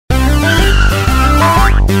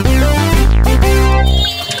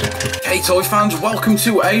Hey toy fans, welcome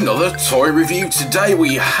to another toy review. Today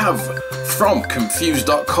we have from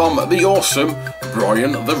Confused.com the awesome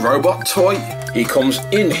Brian the Robot toy. He comes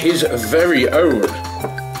in his very own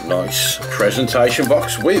nice presentation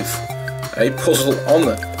box with a puzzle on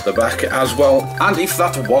the back as well. And if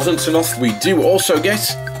that wasn't enough, we do also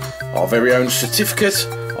get our very own certificate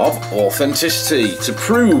of authenticity to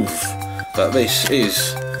prove that this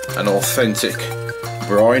is an authentic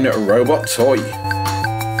Brian Robot toy.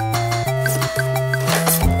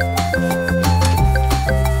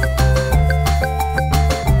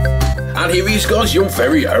 And here is, guys, your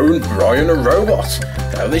very own Brian Robot.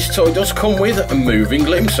 Now this toy does come with a moving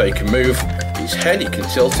limb, so you can move his head, you can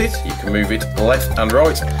tilt it, you can move it left and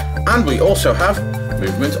right, and we also have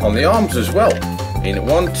movement on the arms as well. In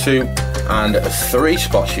 1, 2 and 3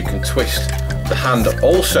 spots you can twist the hand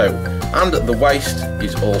also, and the waist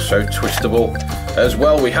is also twistable as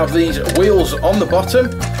well. We have these wheels on the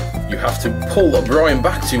bottom. You have to pull Brian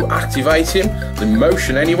back to activate him, the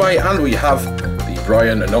motion anyway, and we have the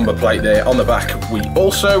Brian number plate there on the back. We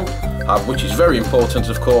also have, which is very important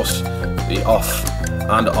of course, the off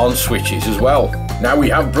and on switches as well. Now we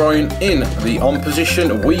have Brian in the on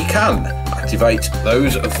position. We can activate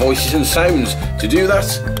those voices and sounds. To do that,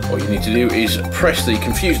 all you need to do is press the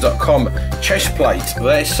Confused.com chest plate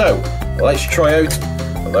there. So let's try out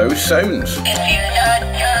those sounds.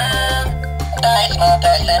 Hi, small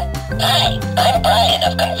person. Hi, I'm Brian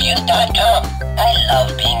of Confused.com. I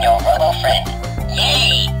love being your robo friend.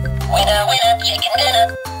 Yay! Winner, winner, chicken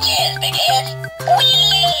dinner. Cheers, big ears.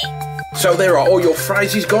 Whee! So there are all your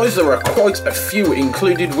phrases, guys. There are quite a few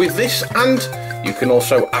included with this, and you can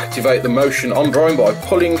also activate the motion on Brian by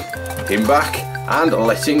pulling him back and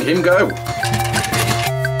letting him go.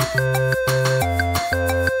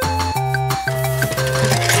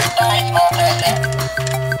 Hi, small person.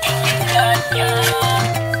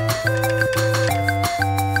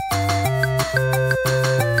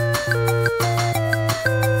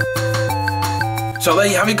 So there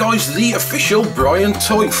you have it, guys, the official Brian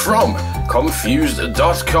toy from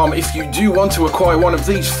Confused.com. If you do want to acquire one of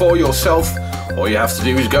these for yourself, all you have to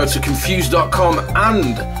do is go to Confused.com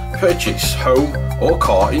and purchase home or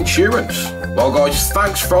car insurance. Well guys,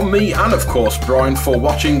 thanks from me and of course Brian for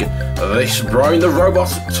watching this Brian the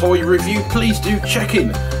Robot toy review. Please do check in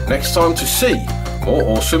next time to see more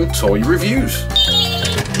awesome toy reviews.